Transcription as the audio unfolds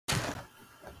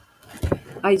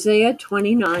Isaiah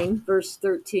 29, verse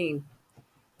 13.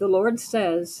 The Lord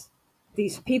says,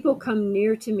 "These people come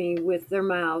near to me with their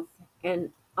mouth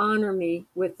and honor me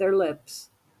with their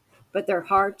lips, but their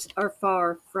hearts are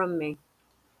far from me."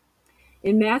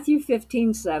 In Matthew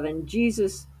 15:7,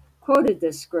 Jesus quoted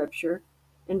this scripture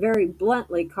and very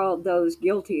bluntly called those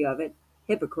guilty of it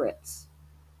hypocrites,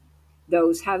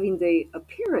 those having the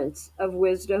appearance of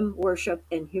wisdom, worship,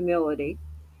 and humility,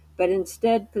 but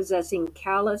instead possessing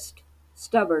calloused,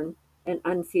 stubborn, and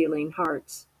unfeeling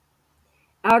hearts.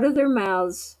 Out of their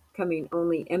mouths coming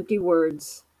only empty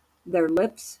words, their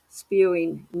lips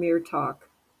spewing mere talk.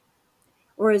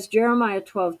 Or as Jeremiah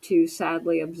 12:2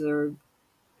 sadly observed,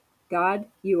 God,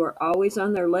 you are always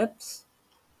on their lips,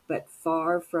 but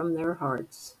far from their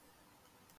hearts.